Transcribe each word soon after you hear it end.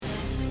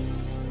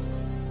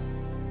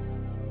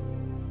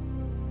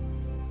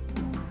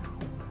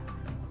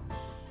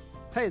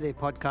Hey there,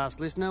 podcast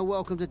listener.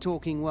 Welcome to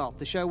Talking Wealth,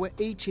 the show where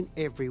each and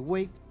every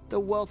week the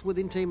Wealth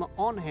Within team are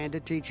on hand to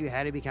teach you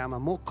how to become a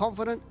more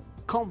confident,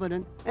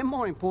 competent, and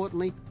more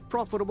importantly,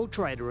 profitable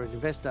trader and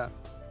investor.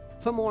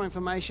 For more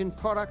information,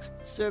 products,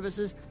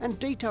 services, and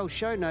detailed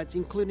show notes,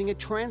 including a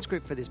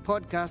transcript for this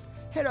podcast,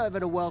 head over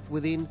to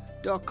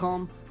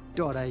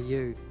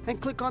wealthwithin.com.au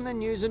and click on the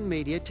News and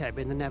Media tab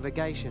in the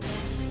navigation.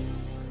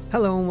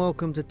 Hello and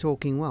welcome to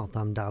Talking Wealth.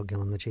 I'm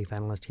Gillham, the Chief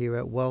Analyst here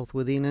at Wealth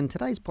Within, and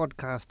today's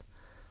podcast,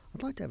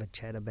 I'd like to have a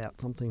chat about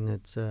something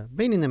that's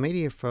been in the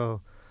media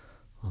for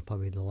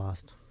probably the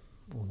last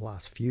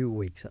few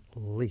weeks at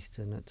least,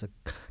 and it's a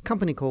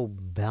company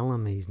called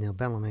Belamys. Now,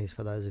 Belamys,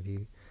 for those of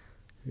you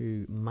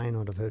who may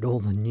not have heard all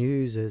the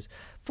news, has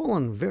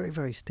fallen very,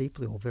 very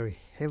steeply or very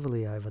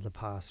heavily over the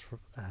past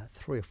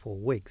 3 or 4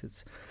 weeks.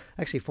 It's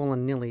actually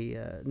fallen nearly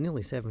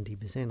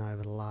 70%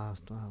 over the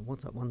last 4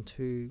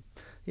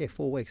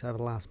 weeks over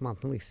the last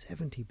month, nearly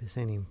 70%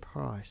 in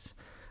price.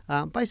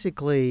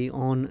 Basically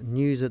on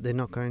news that they're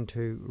not going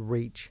to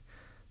reach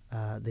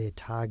their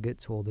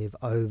targets, or they've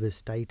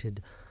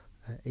overstated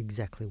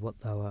exactly what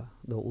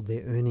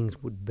their earnings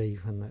would be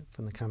from the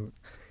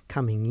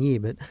coming year.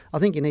 But I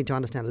think you need to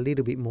understand a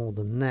little bit more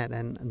than that,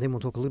 and then we'll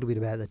talk a little bit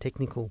about the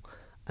technical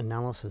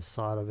analysis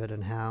side of it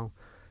and how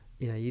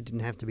you didn't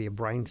have to be a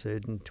brain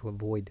surgeon to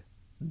avoid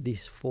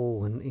this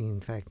fall, and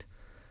in fact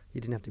you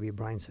didn't have to be a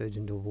brain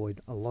surgeon to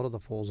avoid a lot of the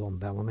falls on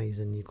Belamys,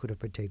 and you could have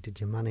protected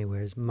your money,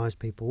 whereas most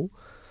people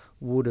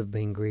would have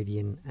been greedy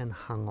and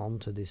hung on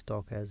to this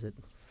stock as it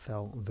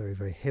fell very,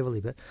 very heavily.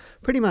 But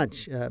pretty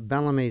much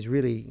Belamys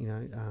really,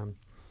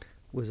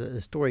 was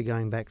a story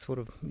going back sort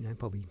of,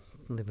 probably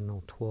 11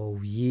 or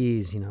 12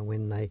 years,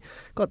 when they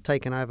got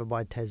taken over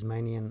by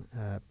Tasmanian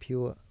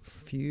Pure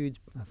Foods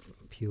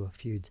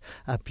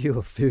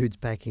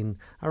back in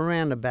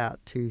around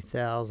about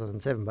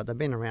 2007, but they've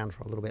been around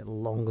for a little bit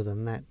longer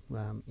than that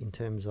in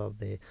terms of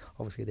their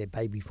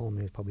baby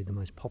formula is probably the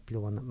most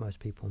popular one that most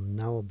people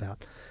know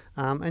about.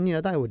 And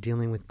they were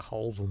dealing with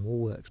Coles and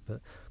Woolworths,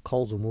 but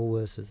Coles and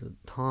Woolworths at the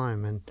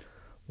time, and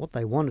what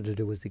they wanted to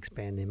do was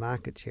expand their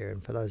market share.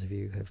 And for those of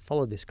you who have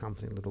followed this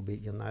company a little bit,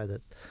 you'll know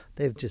that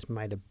they've just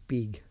made a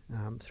big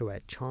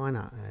throughout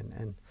China.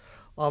 And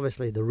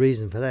obviously the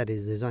reason for that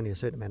is there's only a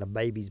certain amount of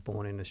babies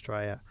born in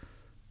Australia,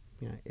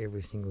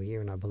 every single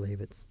year. And I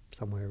believe it's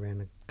somewhere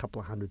around a couple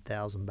of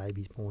 100,000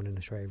 babies born in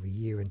Australia every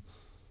year. And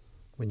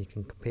when you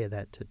can compare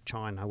that to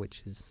China,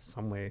 which is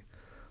somewhere,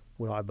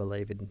 what I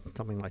believe, in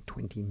something like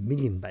 20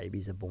 million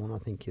babies are born, I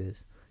think you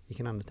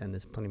can understand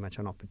there's pretty much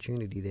an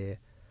opportunity there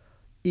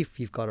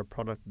if you've got a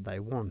product that they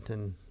want.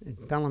 And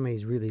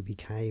Belamys really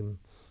became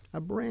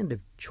a brand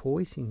of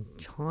choice in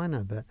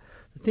China. But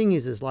the thing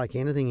is like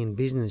anything in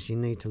business, you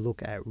need to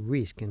look at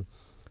risk, and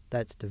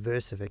that's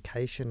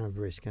diversification of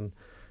risk. And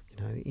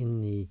in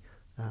the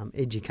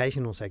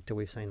educational sector,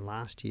 we've seen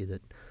last year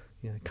that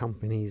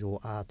companies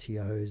or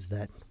RTOs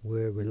that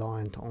were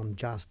reliant on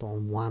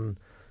one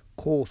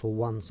course or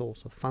one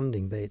source of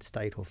funding, be it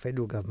state or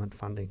federal government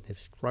funding, they've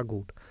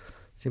struggled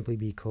simply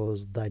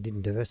because they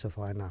didn't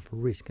diversify enough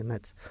risk. And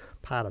that's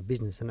part of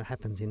business, and it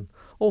happens in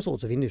all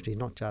sorts of industries,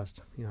 not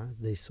just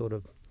these sort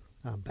of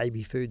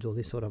baby foods or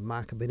this sort of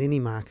market, but any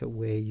market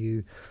where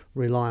you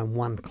rely on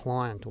one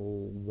client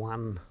or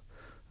one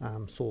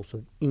source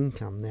of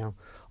income. Now,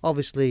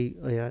 obviously,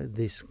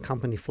 this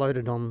company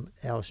floated on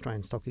our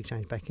Australian Stock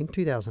Exchange back in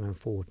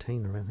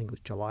 2014, around I think it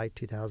was July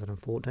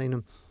 2014,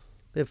 and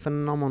they're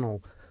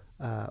phenomenal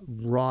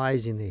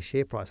rise in their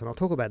share price, and I'll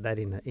talk about that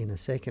in a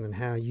second, and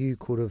how you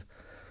could have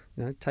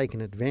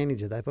taken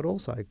advantage of that, but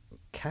also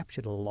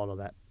captured a lot of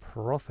that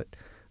profit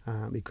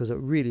because it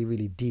really,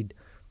 really did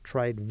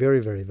trade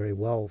very, very, very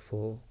well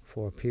for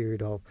a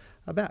period of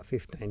about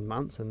 15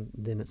 months, and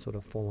then it's sort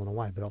of fallen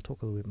away. But I'll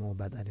talk a little bit more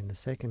about that in a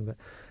second. But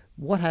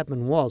what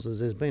happened was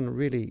there's been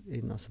really,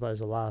 in I suppose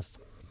the last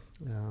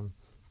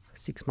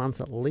 6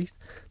 months at least,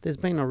 there's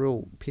been a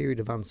real period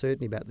of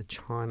uncertainty about the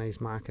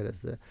Chinese market as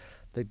the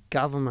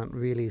government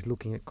really is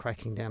looking at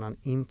cracking down on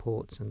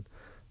imports, and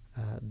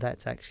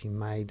that's actually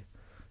made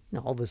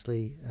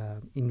obviously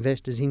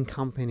investors in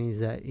companies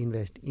that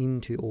invest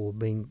into or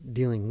been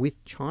dealing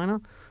with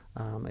China,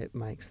 it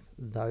makes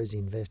those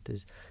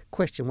investors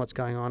question what's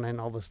going on,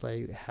 and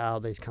obviously how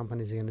these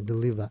companies are going to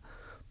deliver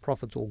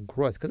profits or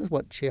growth, because that's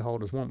what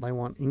shareholders want. They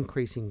want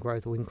increasing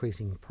growth or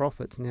increasing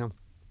profits. Now,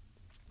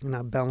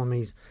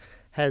 Belamys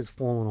has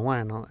fallen away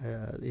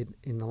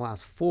in the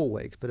last 4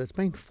 weeks, but it's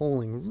been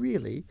falling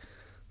really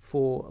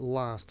for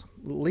at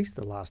least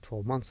the last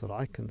 12 months that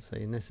I can see.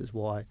 And this is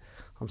why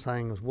I'm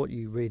saying is what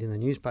you read in the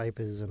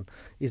newspapers and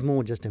is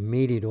more just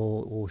immediate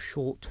or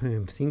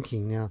short-term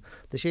thinking. Now,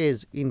 the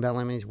shares in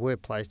Belamys were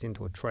placed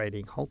into a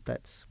trading halt.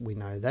 We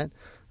know that.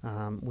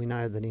 We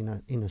know that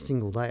in a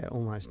single day, it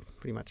almost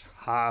pretty much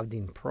halved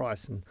in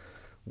price and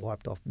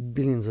wiped off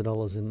billions of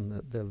dollars in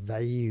the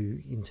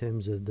value in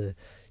terms of the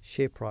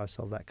share price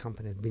of that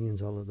company, billions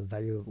of dollars, the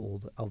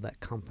value of that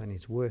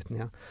company's worth.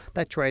 Now,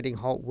 that trading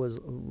halt was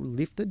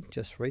lifted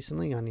just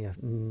recently, only a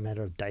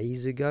matter of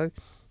days ago.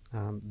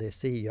 Their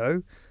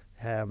CEO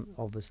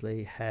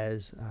obviously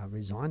has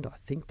resigned. I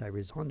think they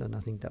resigned, and I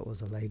think that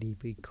was a lady.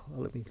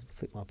 Let me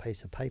flip my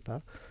piece of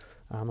paper.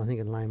 I think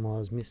her name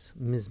was Ms.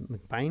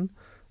 McBain,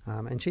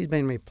 and she's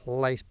been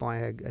replaced by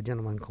a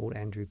gentleman called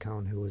Andrew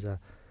Cohen, who was a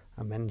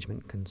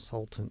management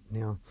consultant.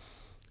 Now,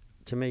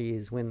 to me,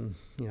 is when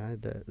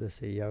the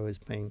CEO has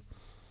been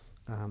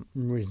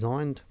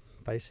resigned.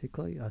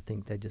 Basically, I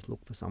think they just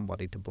look for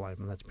somebody to blame,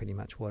 and that's pretty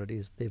much what it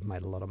is. They've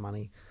made a lot of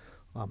money.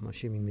 I'm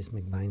assuming Miss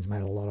McBain's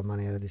made a lot of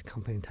money out of this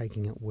company and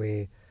taking it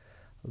where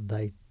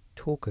they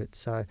took it.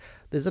 So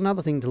there's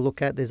another thing to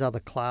look at. There's other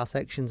class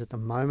actions at the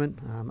moment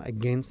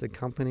against the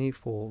company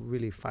for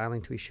really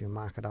failing to issue a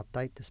market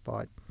update,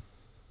 despite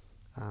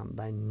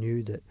they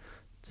knew that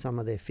some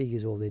of their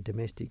figures or their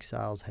domestic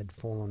sales had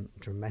fallen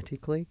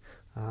dramatically.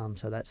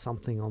 So that's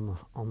something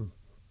on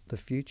the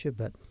future,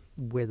 but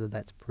whether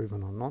that's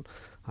proven or not,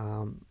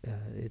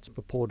 it's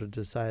purported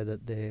to say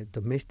that their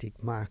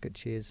domestic market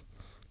shares,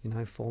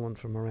 fallen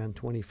from around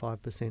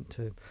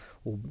 25%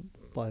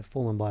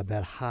 fallen by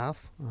about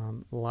half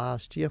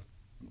last year.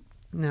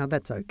 Now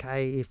that's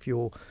okay if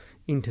your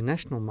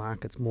international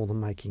market's more than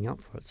making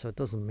up for it. So it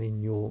doesn't mean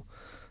you're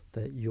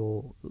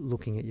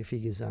looking at your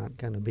figures aren't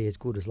going to be as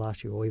good as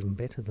last year or even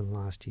better than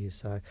last year.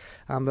 So,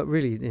 but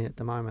really at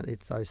the moment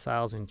it's those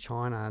sales in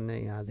China, and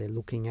they're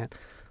looking at.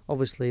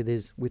 Obviously,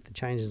 with the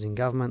changes in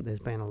government, there's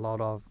been a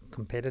lot of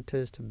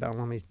competitors to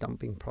Belamys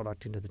dumping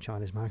product into the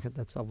Chinese market.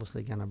 That's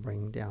obviously going to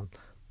bring down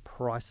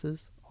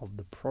prices of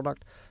the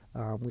product,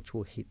 which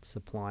will hit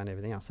supply and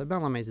everything else. So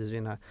Belamys is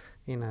in a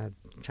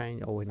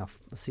change, or in a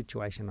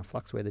situation, a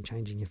flux, where they're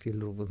changing a few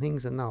little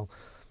things, and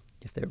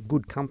if they're a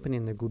good company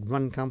and a good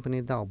run company,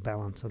 they'll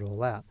balance it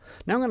all out.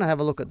 Now I'm going to have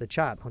a look at the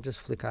chart. I'll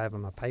just flick over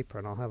my paper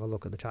and I'll have a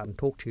look at the chart and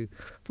talk to you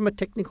from a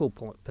technical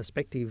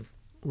perspective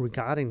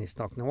regarding this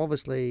stock. Now,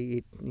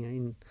 obviously,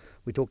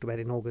 we talked about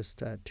in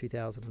August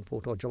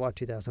 2014 or July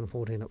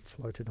 2014, it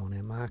floated on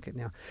our market.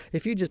 Now,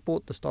 if you just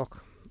bought the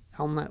stock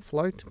on that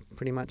float,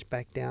 pretty much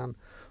back down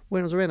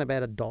when it was around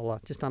about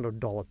 $1, just under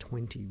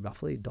 $1.20,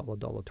 roughly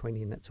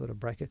 $1.20 in that sort of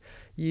bracket,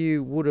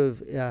 you would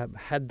have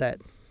had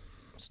that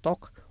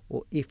stock,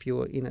 or if you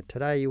were in it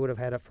today, you would have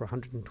had it for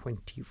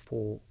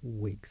 124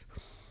 weeks.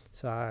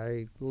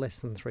 So less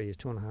than 3 years,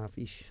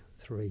 2.5-ish,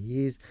 3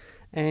 years.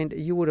 And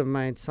you would have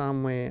made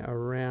somewhere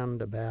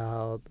around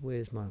about,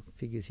 where's my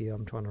figures here?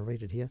 I'm trying to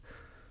read it here.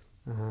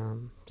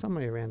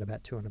 Somewhere around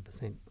about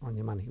 200% on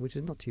your money, which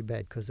is not too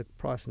bad because the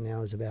price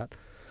now is about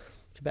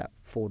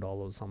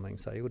 $4 something.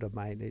 So you would have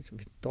made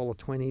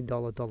 $1.20,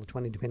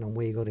 $1.20, depending on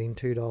where you got in,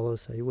 $2.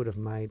 So you would have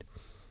made,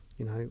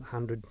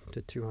 100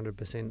 to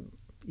 200%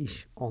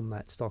 ish on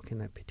that stock in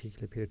that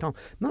particular period of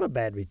time. Not a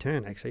bad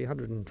return, actually.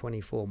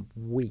 124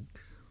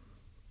 weeks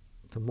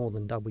to more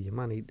than double your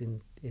money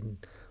in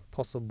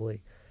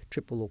possibly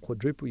triple or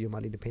quadruple your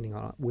money, depending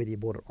on whether you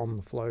bought it on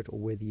the float or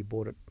whether you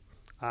bought it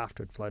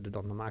after it floated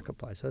on the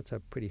marketplace. So that's a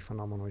pretty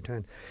phenomenal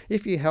return.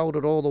 If you held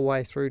it all the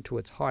way through to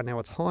its high, now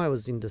its high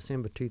was in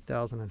December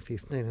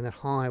 2015, and that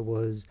high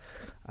was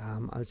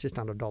it was just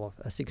under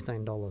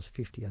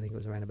 $16.50. I think it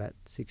was around about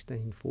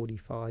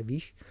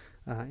 $16.45-ish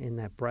in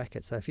that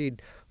bracket. So if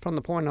you'd, from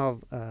the point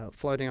of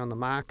floating on the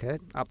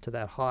market up to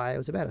that high, it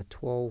was about a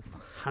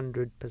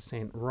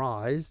 1,200%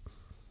 rise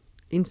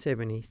in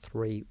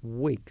 73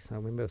 weeks. So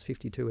remember, it was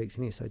 52 weeks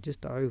in here, so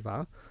just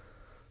over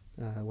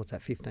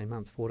 15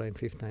 months,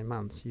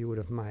 you would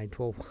have made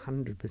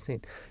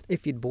 1,200%.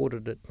 If you'd bought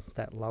it at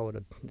that low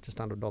at just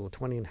under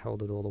 $1.20 and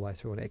held it all the way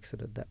through and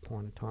exited at that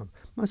point in time.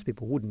 Most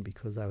people wouldn't,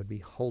 because they would be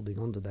holding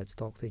onto that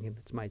stock thinking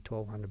it's made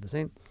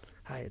 1,200%.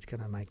 Hey, it's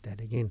going to make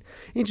that again.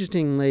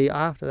 Interestingly,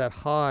 after that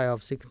high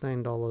of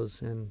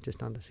 $16 and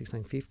just under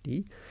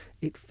 $16.50,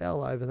 it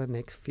fell over the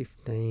next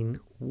 15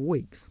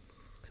 weeks.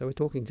 So we're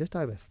talking just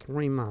over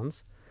 3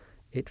 months.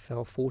 It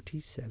fell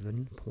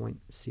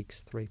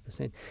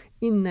 47.63%.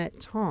 In that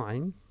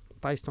time,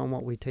 based on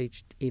what we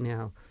teach in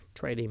our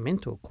trading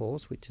mentor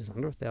course, which is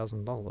under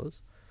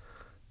 $1,000,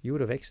 you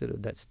would have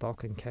exited that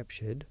stock and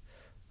captured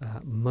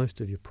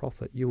most of your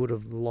profit. You would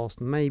have lost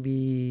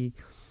maybe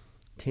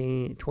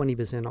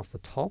 20% off the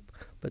top,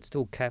 but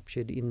still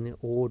captured in the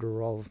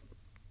order of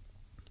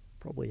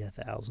probably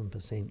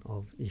 1,000%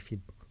 of if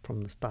you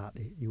from the start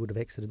you would have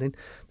exited. Then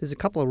there's a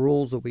couple of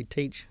rules that we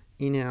teach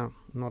in our,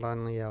 not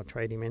only our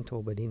trading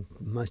mentor, but in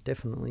most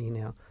definitely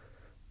in our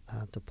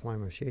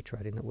diploma of share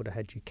trading, that would have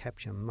had you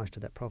capture most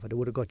of that profit. It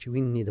would have got you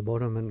in near the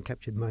bottom and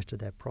captured most of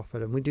that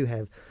profit. And we do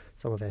have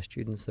some of our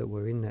students that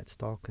were in that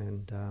stock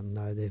and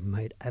know they've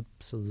made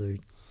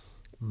absolute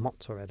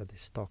mozza out of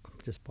this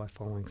stock just by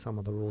following some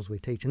of the rules we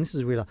teach. And this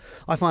is really,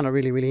 I find it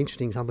really, really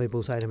interesting. Some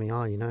people say to me,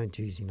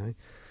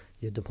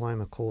 your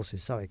diploma course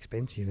is so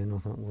expensive. And I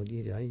thought, well,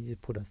 you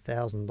put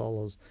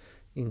 $1,000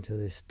 into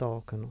this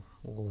stock and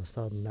all of a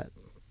sudden that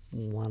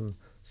one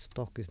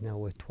stock is now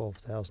worth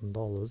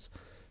 $12,000.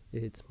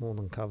 It's more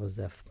than covers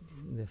their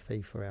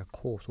fee for our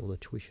course, or the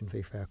tuition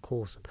fee for our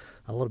course.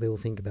 A lot of people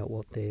think about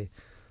what their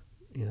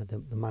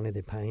the money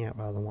they're paying out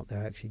rather than what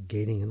they're actually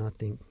getting. And I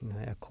think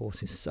our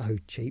course is so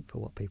cheap for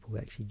what people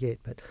actually get,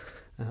 but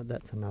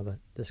that's another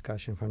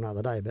discussion for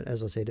another day. But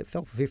as I said, it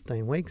fell for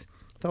 15 weeks,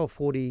 fell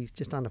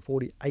just under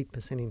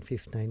 48% in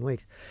 15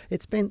 weeks.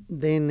 It spent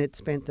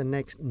the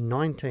next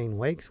 19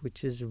 weeks,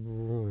 which is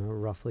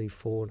roughly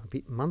 4 and a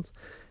bit months.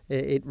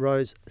 It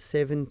rose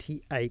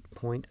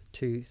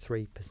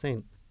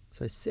 78.23%.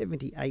 So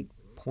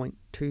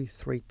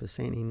 78.23%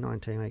 in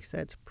 19 weeks.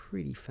 That's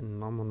pretty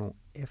phenomenal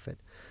effort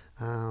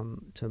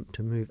to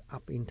move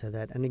up into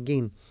that. And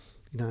again,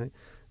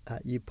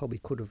 you probably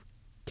could have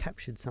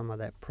captured some of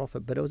that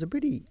profit, but it was a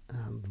pretty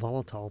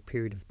volatile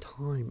period of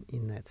time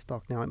in that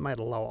stock. Now, it made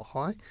a lower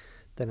high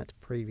than its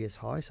previous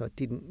high, so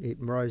it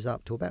rose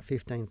up to about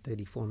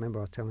 1534. Remember,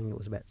 I was telling you it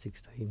was about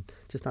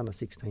just under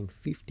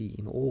 1650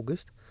 in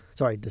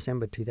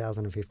December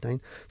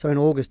 2015. So in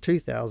August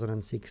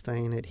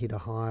 2016, it hit a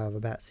high of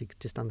about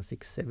just under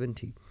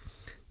 670.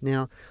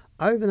 Now,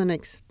 over the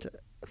next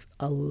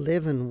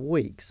 11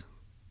 weeks,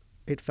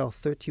 it fell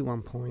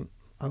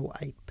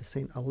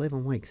 31.08%.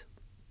 11 weeks.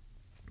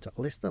 So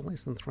less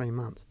than 3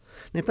 months.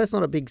 Now, if that's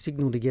not a big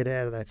signal to get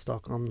out of that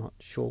stock, I'm not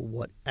sure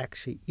what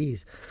actually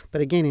is.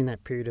 But again, in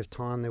that period of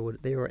time, there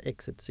were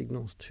exit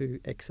signals to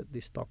exit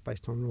this stock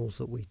based on rules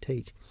that we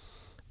teach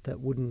that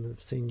wouldn't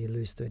have seen you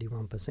lose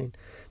 31%.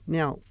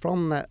 Now,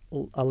 from that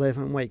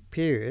 11-week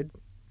period,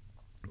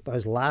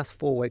 those last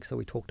 4 weeks that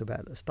we talked about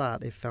at the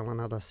start, it fell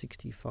another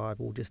 65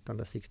 or just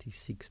under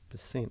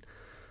 66%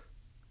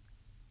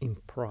 in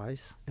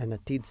price, and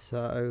it did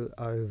so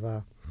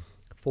over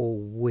 4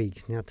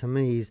 weeks. Now, to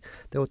me,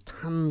 there were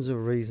tons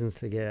of reasons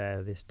to get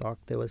out of this stock.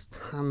 There was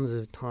tons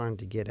of time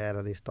to get out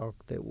of this stock.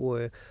 There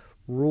were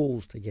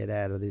rules to get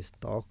out of this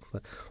stock.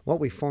 But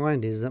what we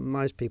find is that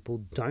most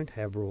people don't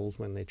have rules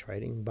when they're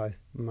trading.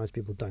 Most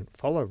people don't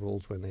follow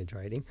rules when they're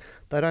trading.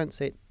 They don't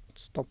set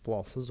stop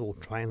losses or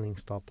trailing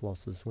stop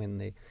losses when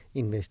they're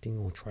investing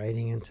or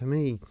trading. And to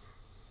me,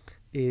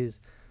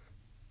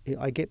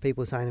 I get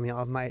people saying to me,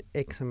 I've made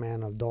X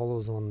amount of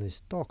dollars on this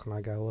stock. And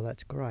I go, well,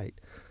 that's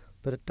great.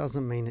 But it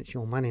doesn't mean it's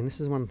your money. And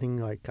this is one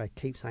thing I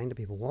keep saying to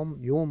people.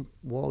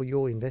 While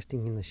you're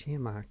investing in the share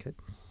market,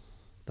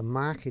 the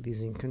market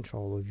is in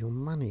control of your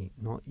money,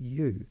 not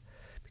you.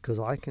 Because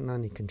I can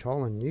only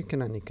control and you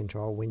can only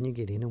control when you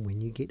get in and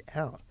when you get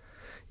out.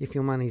 If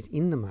your money's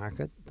in the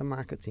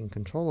market's in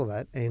control of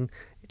that. And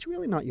it's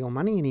really not your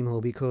money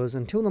anymore, because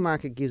until the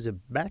market gives it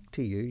back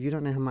to you, you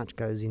don't know how much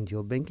goes into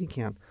your bank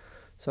account.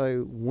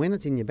 So when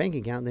it's in your bank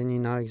account, then you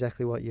know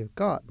exactly what you've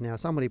got. Now,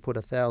 somebody put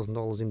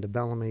 $1,000 into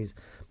Belamys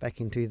back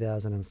in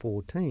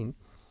 2014.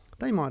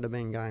 They might have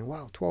been going,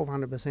 wow,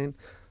 1,200%.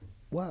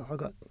 Wow, I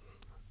got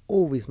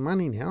all this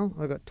money now.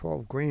 I got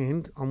 12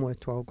 grand. I'm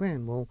worth 12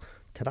 grand. Well,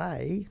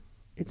 today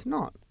it's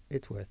not.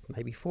 It's worth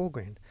maybe 4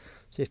 grand.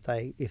 So if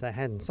they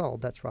hadn't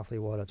sold, that's roughly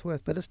what it's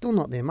worth. But it's still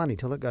not their money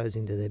till it goes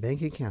into their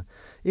bank account.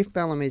 If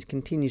Belamys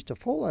continues to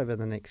fall over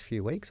the next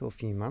few weeks or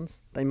few months,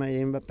 they may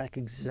end up back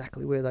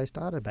exactly where they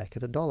started, back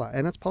at $1.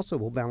 And it's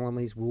possible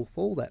Belamys will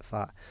fall that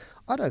far.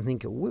 I don't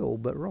think it will,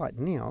 but right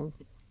now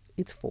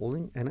it's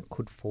falling and it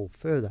could fall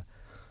further.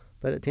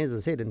 But as I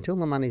said, until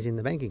the money's in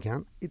the bank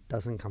account, it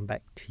doesn't come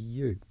back to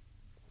you.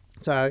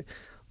 So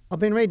I've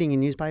been reading in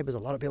newspapers a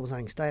lot of people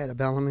saying stay out of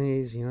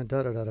Belamys,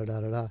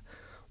 da-da-da-da-da-da.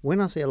 When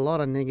I see a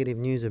lot of negative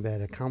news about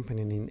a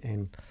company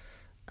and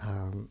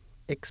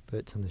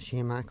experts in the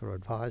share market or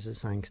advisors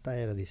saying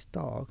stay out of this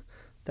stock,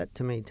 that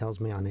to me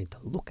tells me I need to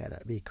look at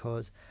it,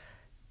 because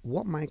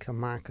what makes a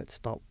market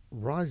stop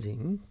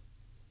rising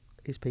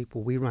is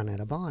we run out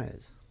of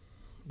buyers.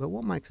 But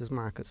what makes this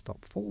market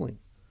stop falling?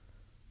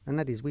 And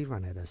that is we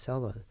run out of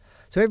sellers.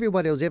 So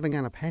everybody who's ever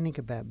going to panic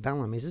about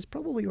Belamys is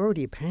probably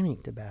already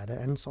panicked about it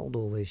and sold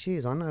all their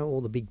shares. I know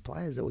all the big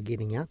players that were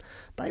getting out,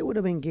 they would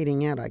have been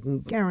getting out. I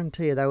can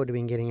guarantee you they would have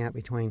been getting out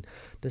between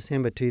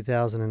December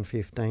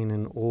 2015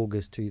 and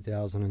August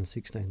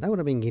 2016. They would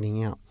have been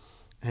getting out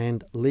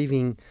and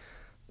leaving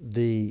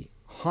the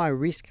high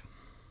risk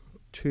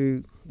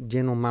to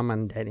general mum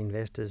and dad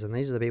investors. And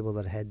these are the people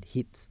that had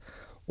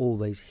all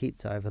these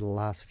hits over the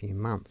last few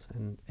months,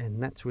 and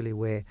that's really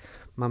where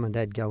mum and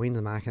dad go into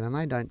the market, and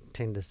they don't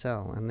tend to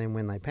sell. And then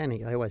when they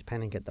panic, they always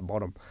panic at the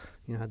bottom.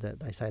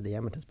 They say the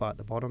amateurs buy at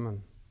the bottom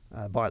and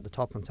buy at the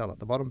top and sell at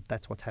the bottom.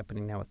 That's what's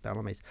happening now with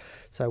Belamys.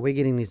 So we're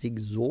getting this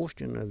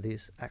exhaustion of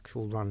this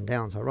actual run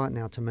down. So right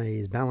now, to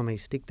me, is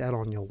Belamys, stick that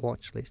on your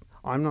watch list.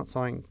 I'm not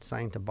saying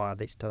to buy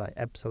this today.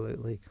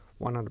 Absolutely,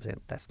 100%.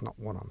 That's not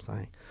what I'm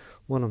saying.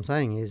 What I'm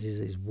saying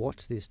is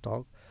watch this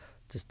stock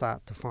to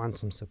start to find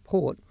some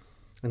support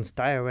and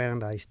stay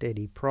around a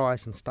steady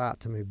price and start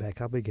to move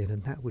back up again.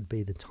 And that would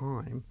be the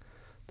time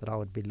that I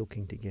would be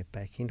looking to get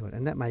back into it.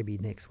 And that may be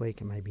next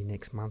week, and maybe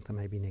next month, and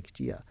maybe next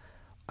year.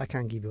 I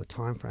can't give you a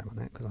time frame on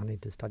that because I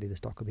need to study the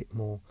stock a bit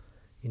more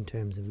in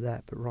terms of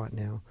that. But right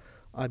now,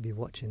 I'd be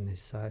watching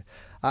this. So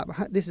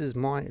this is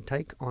my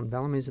take on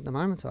Belamys at the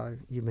moment. So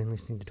you've been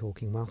listening to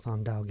Talking Wealth.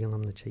 I'm Dale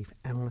Gillham, the Chief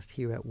Analyst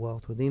here at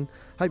Wealth Within.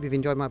 Hope you've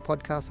enjoyed my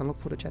podcast and look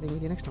forward to chatting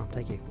with you next time.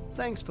 Take care.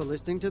 Thanks for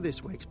listening to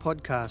this week's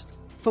podcast.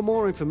 For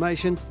more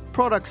information,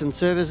 products and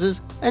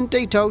services, and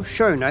detailed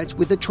show notes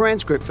with the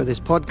transcript for this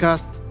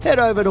podcast, head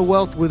over to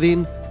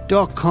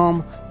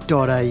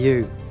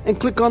wealthwithin.com.au and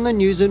click on the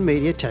News and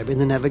Media tab in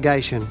the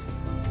navigation.